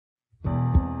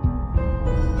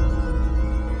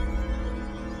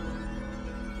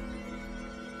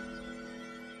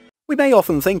We may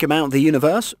often think about the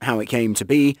universe, how it came to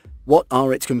be, what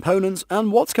are its components,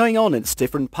 and what's going on in its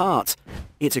different parts.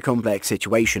 It's a complex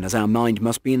situation as our mind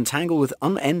must be entangled with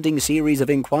unending series of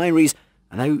inquiries,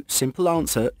 and no simple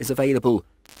answer is available.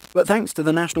 But thanks to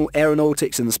the National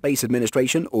Aeronautics and Space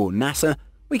Administration, or NASA,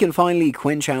 we can finally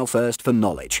quench our thirst for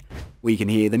knowledge. We can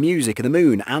hear the music of the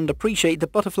moon and appreciate the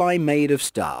butterfly made of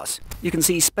stars. You can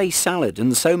see space salad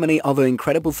and so many other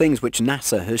incredible things which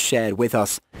NASA has shared with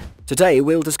us. Today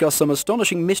we'll discuss some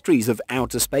astonishing mysteries of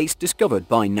outer space discovered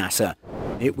by NASA.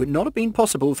 It would not have been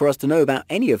possible for us to know about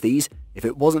any of these if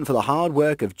it wasn't for the hard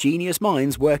work of genius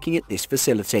minds working at this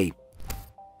facility.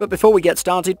 But before we get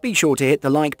started, be sure to hit the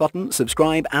like button,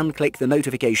 subscribe and click the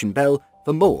notification bell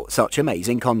for more such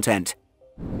amazing content.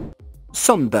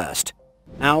 Sunburst.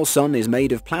 Our sun is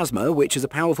made of plasma, which is a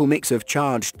powerful mix of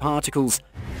charged particles.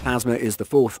 Plasma is the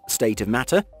fourth state of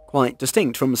matter, quite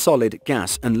distinct from solid,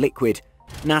 gas and liquid.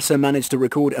 NASA managed to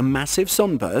record a massive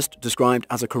sunburst, described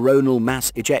as a coronal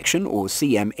mass ejection or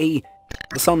CME.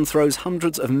 The sun throws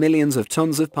hundreds of millions of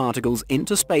tons of particles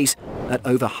into space at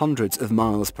over hundreds of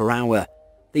miles per hour.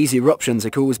 These eruptions are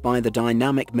caused by the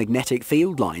dynamic magnetic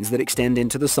field lines that extend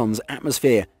into the sun's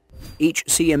atmosphere. Each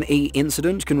CME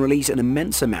incident can release an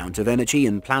immense amount of energy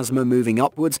and plasma moving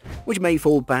upwards, which may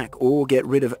fall back or get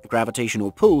rid of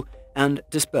gravitational pull and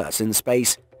disperse in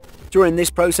space. During this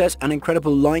process, an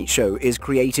incredible light show is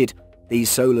created. These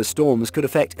solar storms could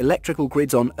affect electrical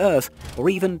grids on Earth or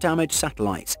even damage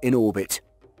satellites in orbit.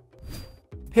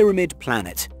 Pyramid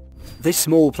Planet. This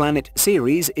small planet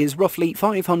Ceres is roughly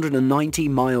 590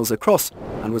 miles across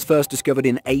and was first discovered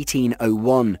in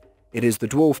 1801. It is the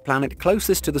dwarf planet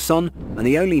closest to the Sun and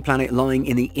the only planet lying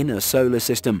in the inner solar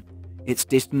system. Its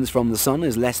distance from the Sun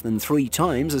is less than 3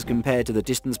 times as compared to the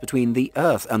distance between the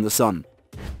Earth and the Sun.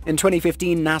 In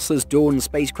 2015, NASA's Dawn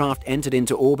spacecraft entered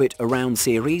into orbit around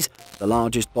Ceres, the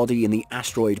largest body in the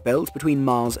asteroid belt between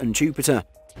Mars and Jupiter.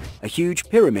 A huge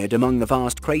pyramid among the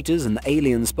vast craters and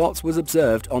alien spots was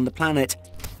observed on the planet.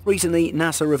 Recently,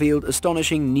 NASA revealed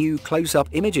astonishing new close-up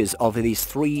images of this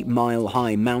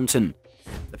 3-mile-high mountain.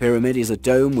 The pyramid is a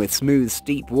dome with smooth,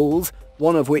 steep walls,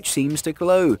 one of which seems to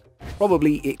glow.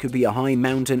 Probably it could be a high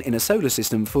mountain in a solar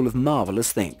system full of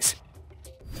marvelous things.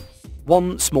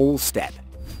 One small step.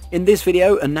 In this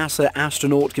video, a NASA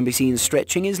astronaut can be seen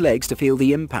stretching his legs to feel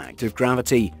the impact of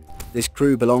gravity. This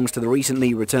crew belongs to the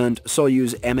recently returned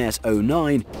Soyuz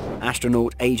MS-09.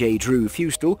 Astronaut AJ Drew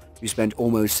Fustel, who spent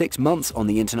almost 6 months on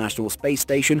the International Space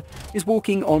Station, is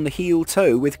walking on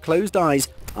heel-toe with closed eyes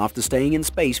after staying in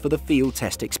space for the field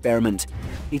test experiment.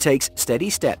 He takes steady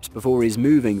steps before his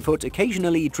moving foot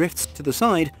occasionally drifts to the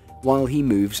side while he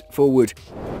moves forward.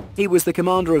 He was the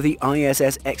commander of the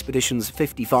ISS expeditions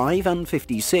 55 and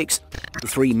 56. The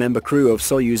 3-member crew of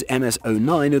Soyuz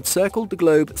MS-09 had circled the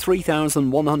globe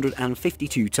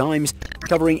 3,152 times,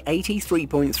 covering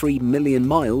 83.3 million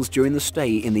miles during the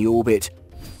stay in the orbit.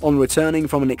 On returning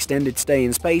from an extended stay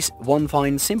in space, one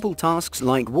finds simple tasks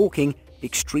like walking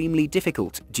extremely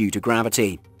difficult due to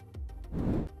gravity.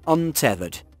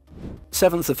 Untethered.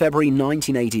 7th of February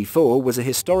 1984 was a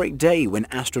historic day when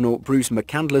astronaut Bruce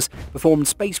McCandless performed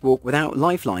spacewalk without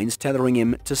lifelines tethering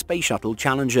him to Space Shuttle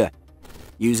Challenger.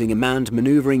 Using a manned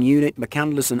maneuvering unit,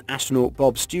 McCandless and astronaut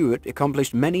Bob Stewart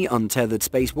accomplished many untethered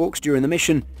spacewalks during the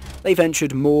mission. They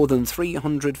ventured more than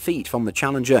 300 feet from the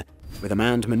Challenger, with a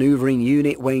manned maneuvering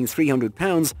unit weighing 300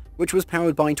 pounds, which was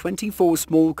powered by 24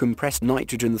 small compressed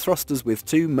nitrogen thrusters with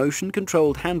 2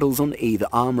 motion-controlled handles on either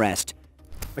armrest.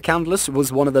 McCandless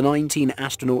was one of the 19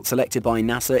 astronauts selected by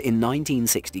NASA in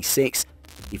 1966.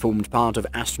 He formed part of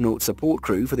astronaut support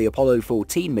crew for the Apollo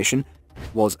 14 mission,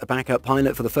 was a backup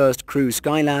pilot for the first crew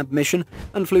Skylab mission,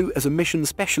 and flew as a mission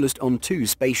specialist on 2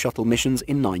 space shuttle missions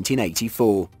in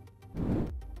 1984.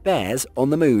 Bears on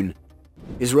the Moon.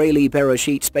 Israeli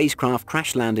Bereshit spacecraft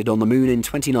crash-landed on the Moon in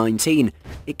 2019.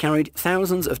 It carried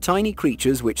thousands of tiny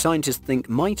creatures which scientists think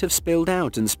might have spilled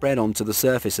out and spread onto the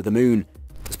surface of the Moon.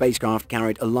 The spacecraft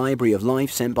carried a library of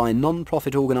life sent by a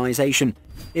non-profit organization.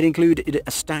 It included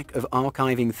a stack of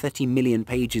archiving 30 million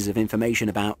pages of information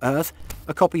about Earth,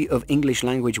 a copy of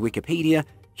English-language Wikipedia,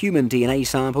 human DNA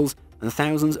samples, and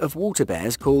thousands of water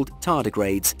bears called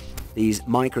tardigrades. These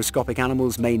microscopic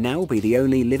animals may now be the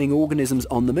only living organisms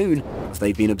on the Moon, as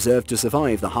they've been observed to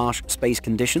survive the harsh space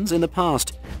conditions in the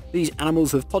past. These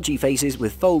animals have podgy faces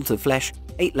with folds of flesh,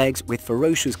 8 legs with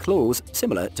ferocious claws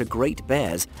similar to great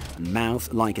bears, and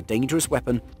mouth like a dangerous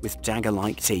weapon with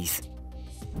dagger-like teeth.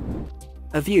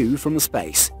 A view from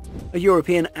space. A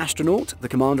European astronaut, the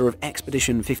commander of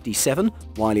Expedition 57,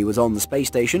 while he was on the space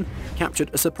station, captured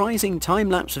a surprising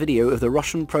time-lapse video of the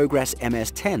Russian Progress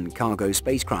MS-10 cargo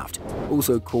spacecraft,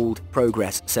 also called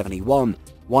Progress 71,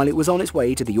 while it was on its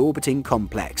way to the orbiting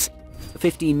complex. The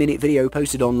 15-minute video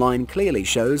posted online clearly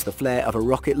shows the flare of a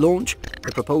rocket launch,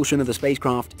 the propulsion of the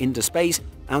spacecraft into space,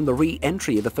 and the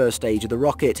re-entry of the first stage of the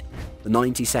rocket. The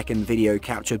 90-second video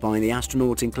captured by the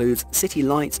astronaut includes city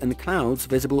lights and clouds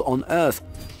visible on Earth,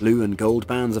 blue and gold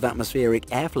bands of atmospheric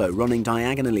airflow running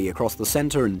diagonally across the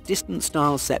center, and distant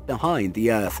stars set behind the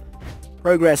Earth.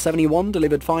 Progress 71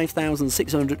 delivered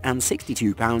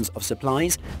 5,662 pounds of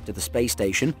supplies to the space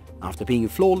station after being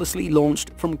flawlessly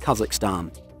launched from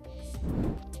Kazakhstan.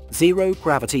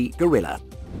 Zero-gravity gorilla.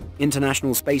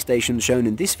 International Space Station shown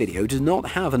in this video does not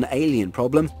have an alien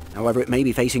problem, however it may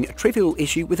be facing a trivial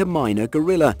issue with a minor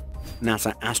gorilla.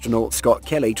 NASA astronaut Scott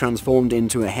Kelly transformed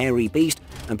into a hairy beast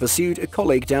and pursued a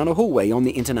colleague down a hallway on the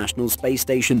International Space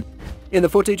Station. In the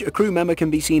footage, a crew member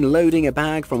can be seen loading a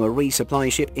bag from a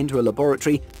resupply ship into a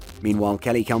laboratory. Meanwhile,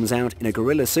 Kelly comes out in a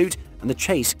gorilla suit and the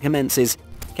chase commences.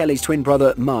 Kelly's twin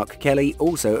brother, Mark Kelly,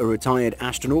 also a retired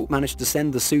astronaut, managed to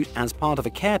send the suit as part of a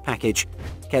care package.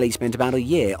 Kelly spent about a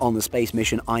year on the space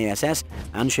mission ISS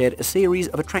and shared a series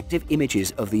of attractive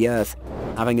images of the Earth.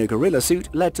 Having a gorilla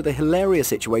suit led to the hilarious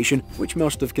situation, which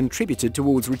must have contributed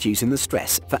towards reducing the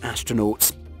stress for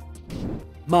astronauts.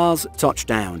 Mars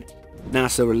touchdown.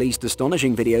 NASA released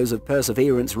astonishing videos of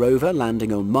Perseverance rover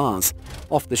landing on Mars.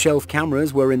 Off-the-shelf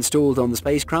cameras were installed on the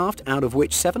spacecraft, out of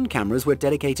which 7 cameras were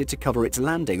dedicated to cover its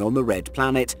landing on the Red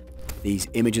Planet. These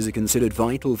images are considered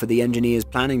vital for the engineers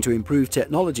planning to improve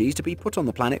technologies to be put on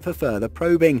the planet for further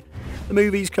probing. The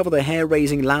movies cover the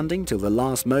hair-raising landing till the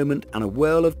last moment, and a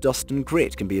whirl of dust and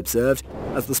grit can be observed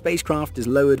as the spacecraft is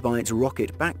lowered by its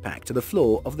rocket backpack to the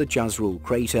floor of the Jezreel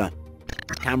crater.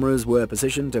 Cameras were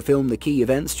positioned to film the key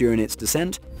events during its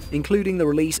descent, including the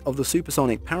release of the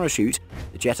supersonic parachute,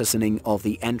 the jettisoning of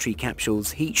the entry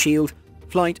capsule's heat shield,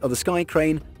 flight of the sky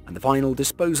crane, and the final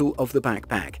disposal of the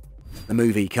backpack. The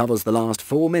movie covers the last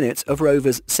 4 minutes of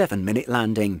rover's 7-minute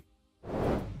landing.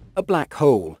 A black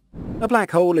hole. A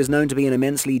black hole is known to be an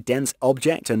immensely dense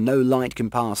object and no light can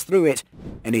pass through it.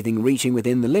 Anything reaching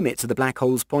within the limits of the black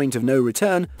hole's point of no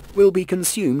return will be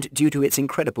consumed due to its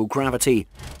incredible gravity.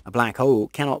 A black hole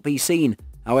cannot be seen.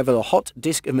 However, the hot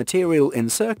disk of material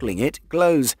encircling it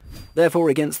glows. Therefore,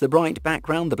 against the bright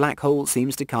background, the black hole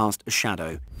seems to cast a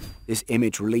shadow. This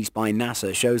image released by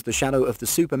NASA shows the shadow of the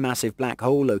supermassive black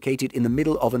hole located in the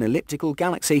middle of an elliptical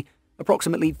galaxy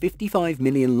approximately 55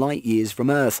 million light-years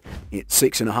from Earth. It's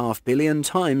 6.5 billion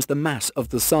times the mass of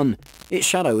the Sun. Its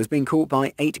shadow has been caught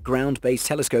by 8 ground-based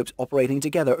telescopes operating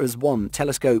together as one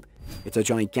telescope. It's a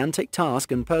gigantic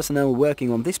task, and personnel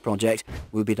working on this project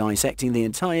will be dissecting the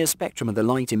entire spectrum of the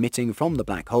light emitting from the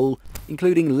black hole,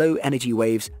 including low-energy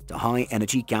waves to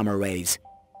high-energy gamma rays.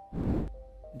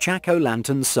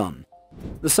 Jackolantern Sun.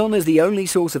 The Sun is the only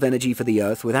source of energy for the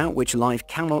Earth without which life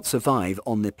cannot survive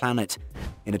on the planet.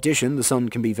 In addition, the Sun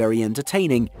can be very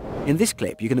entertaining. In this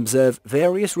clip, you can observe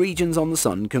various regions on the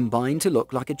Sun combined to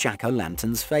look like a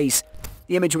jack-o'-lantern's face.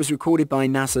 The image was recorded by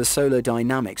NASA's Solar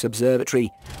Dynamics Observatory.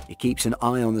 It keeps an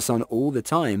eye on the Sun all the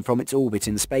time from its orbit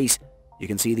in space. You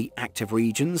can see the active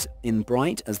regions in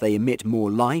bright as they emit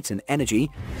more light and energy.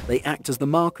 They act as the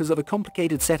markers of a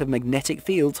complicated set of magnetic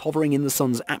fields hovering in the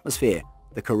Sun's atmosphere,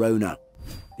 the corona.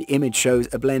 The image shows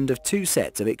a blend of 2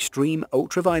 sets of extreme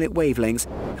ultraviolet wavelengths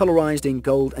colorized in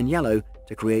gold and yellow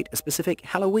to create a specific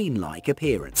Halloween-like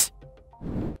appearance.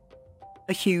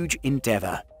 A huge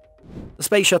endeavor. The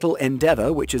Space Shuttle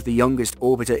Endeavour, which is the youngest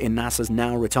orbiter in NASA's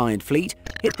now-retired fleet,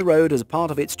 hit the road as a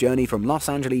part of its journey from Los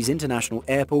Angeles International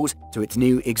Airport to its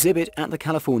new exhibit at the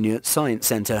California Science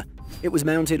Center. It was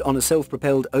mounted on a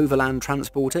self-propelled overland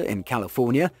transporter in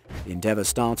California. The Endeavour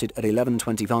started at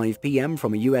 11:25 p.m.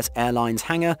 from a US Airlines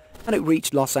hangar, and it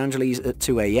reached Los Angeles at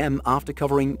 2 a.m. after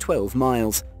covering 12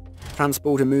 miles. The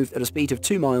transporter moved at a speed of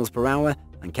 2 miles per hour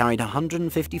and carried a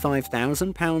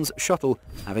 155,000 pounds shuttle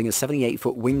having a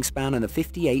 78-foot wingspan and a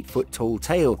 58-foot tall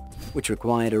tail, which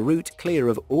required a route clear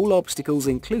of all obstacles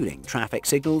including traffic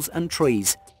signals and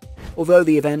trees. Although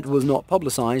the event was not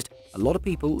publicized, a lot of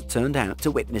people turned out to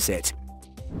witness it.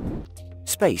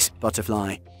 Space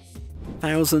butterfly.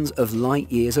 Thousands of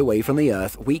light years away from the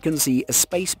Earth, we can see a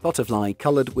space butterfly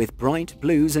colored with bright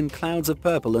blues and clouds of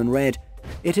purple and red.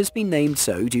 It has been named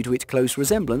so due to its close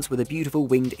resemblance with a beautiful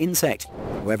winged insect.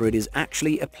 However, it is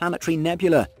actually a planetary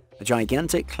nebula, a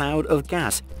gigantic cloud of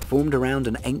gas formed around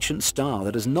an ancient star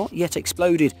that has not yet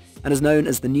exploded and is known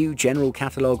as the New General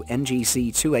Catalogue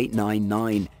NGC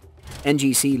 2899.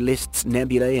 NGC lists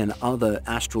nebulae and other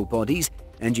astral bodies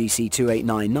NGC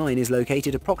 2899 is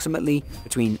located approximately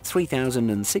between 3,000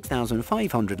 and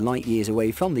 6,500 light-years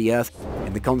away from the Earth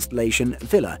in the constellation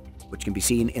Vela, which can be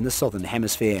seen in the southern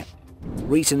hemisphere.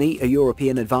 Recently, a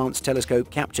European advanced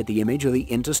telescope captured the image of the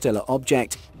interstellar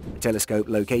object. The telescope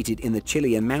located in the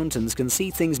Chilean mountains can see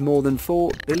things more than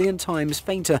 4 billion times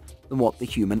fainter than what the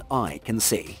human eye can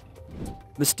see.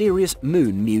 Mysterious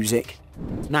moon music.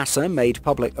 NASA made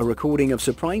public a recording of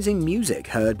surprising music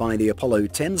heard by the Apollo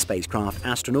 10 spacecraft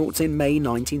astronauts in May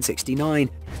 1969,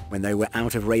 when they were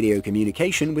out of radio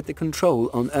communication with the control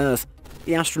on Earth.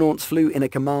 The astronauts flew in a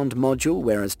command module,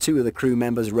 whereas 2 of the crew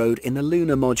members rode in the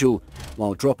lunar module.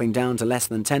 While dropping down to less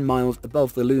than 10 miles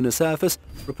above the lunar surface,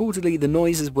 reportedly the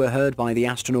noises were heard by the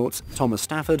astronauts Thomas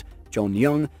Stafford, John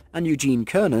Young, and Eugene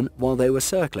Cernan while they were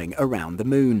circling around the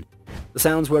moon. The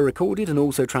sounds were recorded and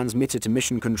also transmitted to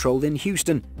Mission Control in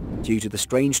Houston. Due to the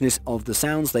strangeness of the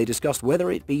sounds, they discussed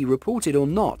whether it be reported or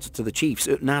not to the chiefs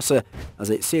at NASA, as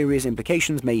its serious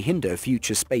implications may hinder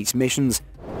future space missions.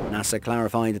 NASA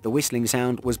clarified that the whistling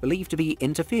sound was believed to be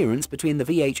interference between the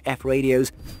VHF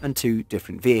radios and 2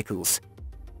 different vehicles.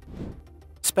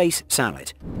 Space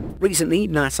salad. Recently,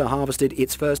 NASA harvested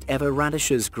its first ever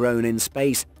radishes grown in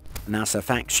space. A NASA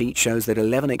fact sheet shows that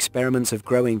 11 experiments of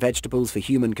growing vegetables for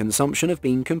human consumption have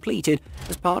been completed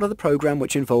as part of the program,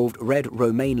 which involved red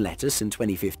romaine lettuce in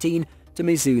 2015 to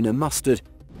Mizuna mustard.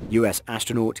 US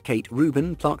astronaut Kate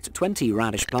Rubin plucked 20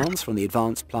 radish plants from the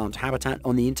Advanced Plant Habitat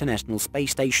on the International Space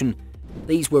Station.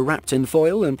 These were wrapped in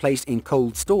foil and placed in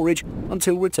cold storage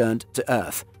until returned to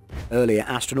Earth. Earlier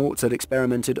astronauts had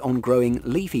experimented on growing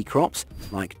leafy crops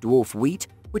like dwarf wheat,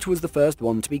 which was the first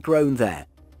one to be grown there.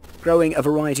 Growing a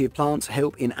variety of plants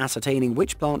help in ascertaining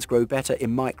which plants grow better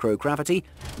in microgravity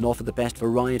and offer the best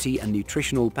variety and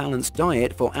nutritional balanced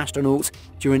diet for astronauts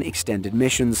during extended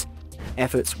missions.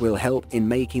 Efforts will help in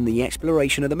making the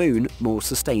exploration of the moon more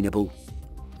sustainable.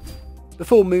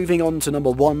 Before moving on to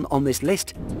number 1 on this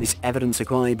list, this evidence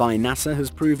acquired by NASA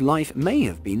has proved life may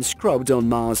have been scrubbed on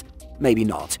Mars. Maybe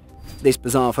not. This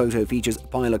bizarre photo features a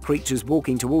pile of creatures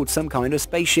walking towards some kind of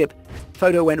spaceship. The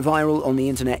photo went viral on the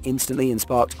internet instantly and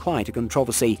sparked quite a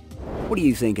controversy. What do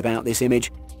you think about this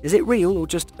image? Is it real or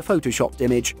just a photoshopped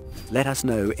image? Let us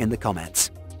know in the comments.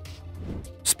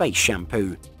 Space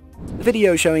shampoo. The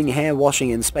video showing hair washing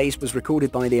in space was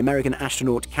recorded by the American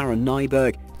astronaut Karen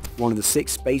Nyberg, one of the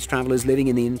 6 space travelers living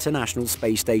in the International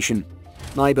Space Station.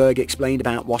 Nyberg explained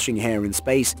about washing hair in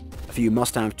space. A few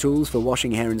must-have tools for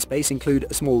washing hair in space include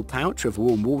a small pouch of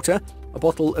warm water, a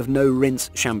bottle of no-rinse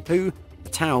shampoo, a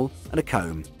towel, and a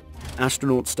comb.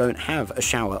 Astronauts don't have a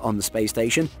shower on the space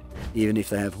station. Even if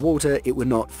they have water, it would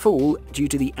not fall due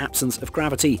to the absence of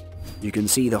gravity. You can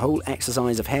see the whole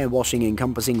exercise of hair washing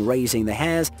encompassing raising the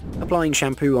hairs, applying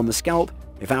shampoo on the scalp,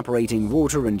 evaporating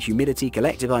water and humidity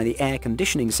collected by the air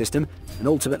conditioning system, and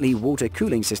ultimately water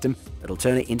cooling system that'll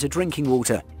turn it into drinking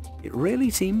water. It really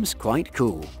seems quite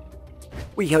cool.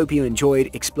 We hope you enjoyed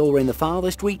exploring the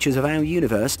farthest reaches of our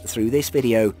universe through this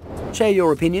video. Share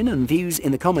your opinion and views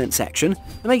in the comment section,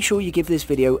 and make sure you give this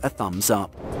video a thumbs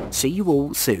up. See you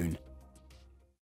all soon.